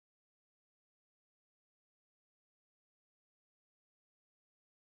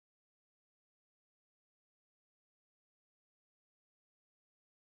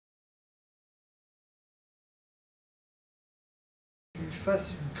fasses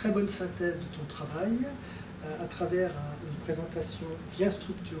une très bonne synthèse de ton travail à travers une présentation bien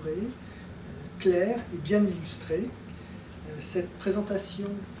structurée, claire et bien illustrée. Cette présentation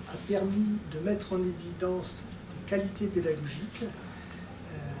a permis de mettre en évidence des qualités pédagogiques.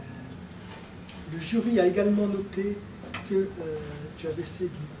 Le jury a également noté que tu avais fait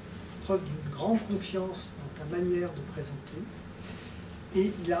preuve d'une grande confiance dans ta manière de présenter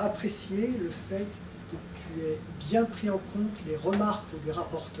et il a apprécié le fait que tu aies bien pris en compte les remarques des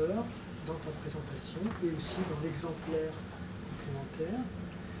rapporteurs dans ta présentation et aussi dans l'exemplaire complémentaire.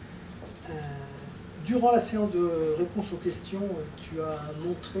 Durant la séance de réponse aux questions, tu as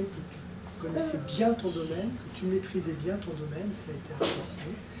montré que tu connaissais bien ton domaine, que tu maîtrisais bien ton domaine, ça a été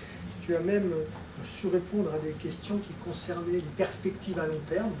apprécié. Tu as même su répondre à des questions qui concernaient les perspectives à long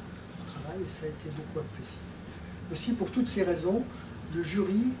terme du travail et ça a été beaucoup apprécié. Aussi, pour toutes ces raisons, le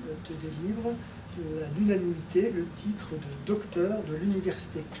jury te délivre à l'unanimité le titre de docteur de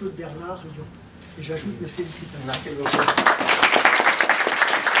l'Université Claude Bernard Lyon. Et j'ajoute mes félicitations. Merci beaucoup.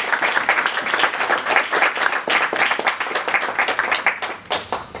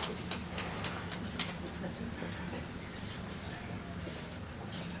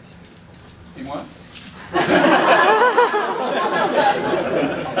 Et moi?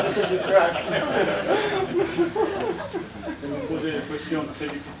 This is a track. Je vais vous poser des questions très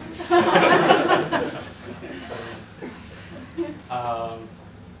difficiles.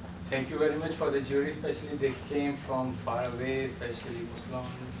 Thank you very much for the jury, especially they came from far away, especially MEYER.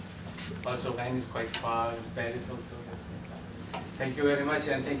 Also, Lyon is quite far, Paris also. Thank you very much,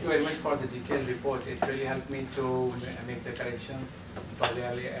 and thank you very much for the detailed report. It really helped me to make the corrections. Probably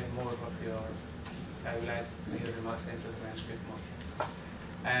I'll add more of your, I will add your remarks into the transcript more.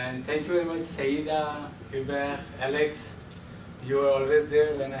 And thank you very much, Saida, Hubert, Alex. You are always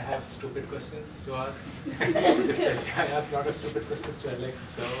there when I have stupid questions to ask. I ask a lot of stupid questions to Alex.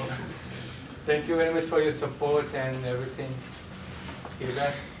 So thank you very much for your support and everything.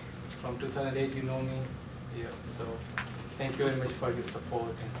 Hubert, from 2008 you know me. Yeah, so thank you very much for your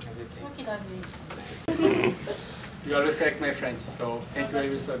support and everything. You always correct my French, so thank you very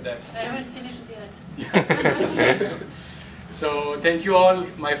much for that. I haven't finished yet. So thank you all,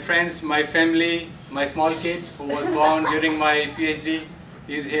 my friends, my family, my small kid who was born during my PhD.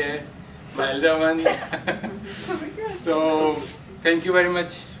 He's here, my elder one. So thank you very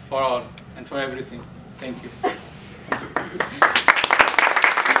much for all and for everything. Thank you.